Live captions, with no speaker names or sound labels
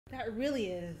That really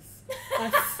is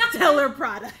a stellar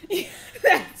product.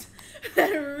 That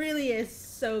really is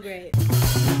so great.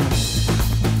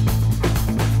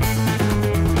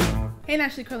 Hey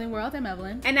Naturally Curly World, I'm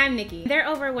Evelyn. And I'm Nikki. There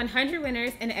are over 100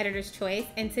 winners in Editor's Choice,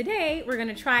 and today we're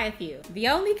gonna try a few. The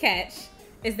only catch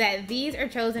is that these are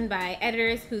chosen by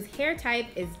editors whose hair type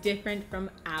is different from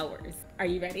ours. Are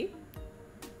you ready?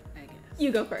 I guess.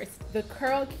 You go first. The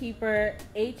Curl Keeper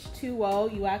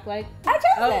H2O, you act like... I chose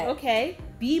that. Okay.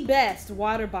 The best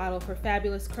water bottle for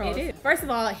fabulous curls. It is. First of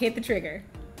all, hit the trigger.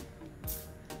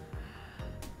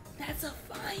 That's a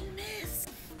fine miss.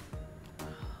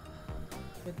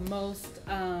 With most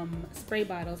spray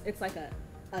bottles, it's like a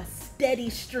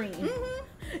steady stream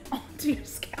onto your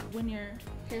scalp. When your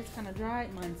hair's kind of dry,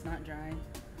 mine's not dry,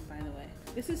 by the way.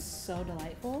 This is so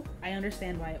delightful. I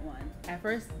understand why it won. At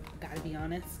first, gotta be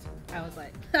honest, I was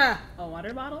like, ha, a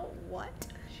water bottle? What?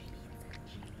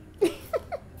 She needs that.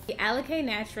 The Alikay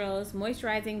Naturals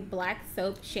Moisturizing Black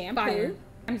Soap Shampoo. Fire.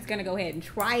 I'm just gonna go ahead and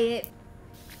try it.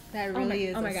 That really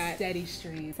is my a God. steady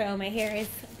stream. So my hair is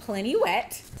plenty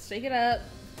wet. Shake it up.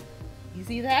 You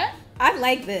see that? I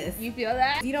like this. You feel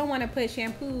that? You don't want to put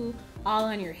shampoo all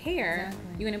on your hair.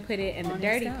 Exactly. You want to put it in On the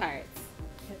dirty your scalp. parts.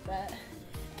 Hit that.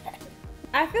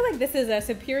 I feel like this is a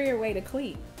superior way to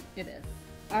clean. It is.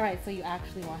 All right, so you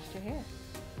actually washed your hair.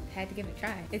 Had to give it a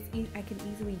try. I can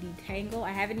easily detangle.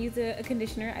 I haven't used a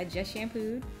conditioner. I just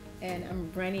shampooed, and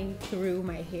I'm running through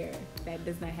my hair. That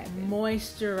does not happen.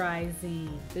 Moisturizing.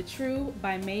 The True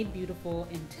by Made Beautiful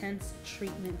Intense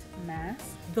Treatment Mask.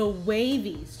 The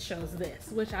Wavies chose this,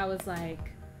 which I was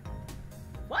like,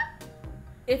 what?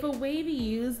 If a Wavy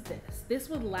used this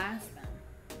would last them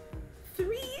 3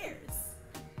 years.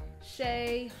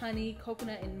 Shea, honey,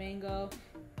 coconut, and mango.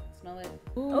 Smell it.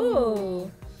 Ooh,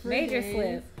 major Pretty.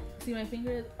 slip. See my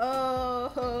fingers?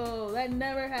 Oh, that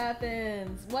never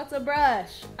happens. What's a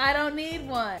brush? I don't need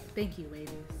one. Thank you, ladies.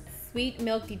 Sweet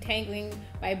Milk Detangling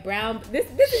by Brown. This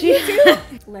is you too.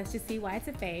 Let's just see why it's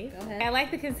a fave. Go ahead. I like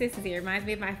the consistency. It reminds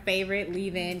me of my favorite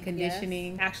leave-in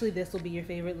conditioning. Yes. Actually, this will be your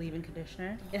favorite leave-in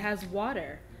conditioner. It has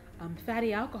water,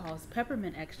 fatty alcohols,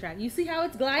 peppermint extract. You see how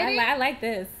it's gliding? I like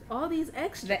this. All these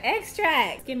extras. The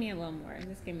extract. Give me a little more.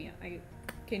 Just give me a.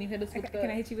 Can you hit us with the... Can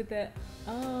I hit you with the?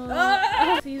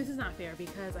 See, this is not fair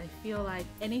because I feel like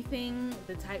anything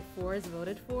the Type 4s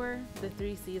voted for, the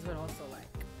 3Cs would also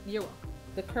like. You're welcome.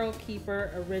 The Curl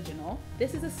Keeper Original.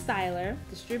 This is a styler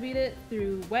distributed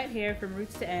through wet hair from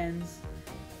roots to ends,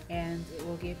 and it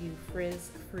will give you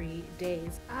frizz-free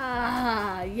days.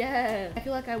 Ah, yes. I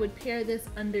feel like I would pair this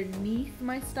underneath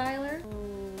my styler.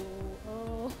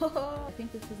 I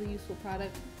think this is a useful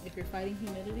product if you're fighting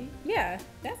humidity. Yeah,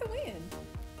 that's a win.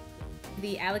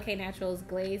 The Alikay Naturals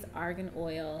Glaze Argan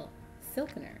Oil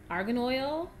Silkener. Argan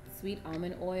oil, sweet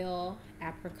almond oil,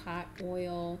 apricot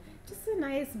oil, just a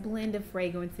nice blend of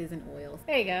fragrances and oils.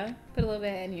 There you go. Put a little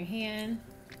bit in your hand.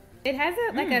 It has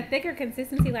a thicker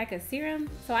consistency like a serum,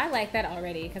 so I like that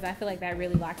already because I feel like that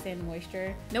really locks in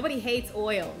moisture. Nobody hates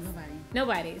oils.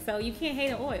 Nobody. So you can't hate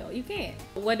an oil. You can't.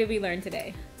 What did we learn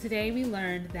today? Today we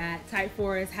learned that Type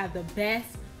 4s have the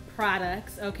best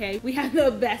products, okay? We have the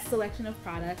best selection of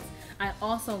products. I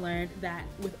also learned that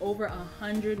with over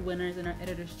 100 winners in our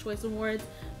Editor's Choice Awards,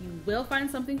 you will find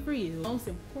something for you. Most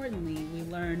importantly, we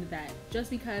learned that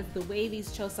just because the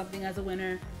Wavies chose something as a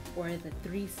winner or the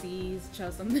 3Cs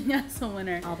chose something as a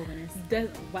winner, All the winners.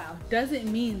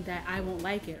 doesn't mean that I won't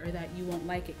like it or that you won't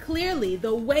like it. Clearly,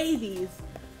 the Wavies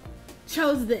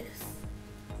chose this.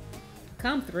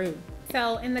 Come through.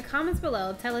 So in the comments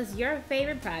below, tell us your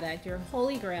favorite product, your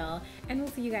holy grail, and we'll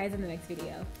see you guys in the next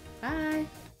video. Bye.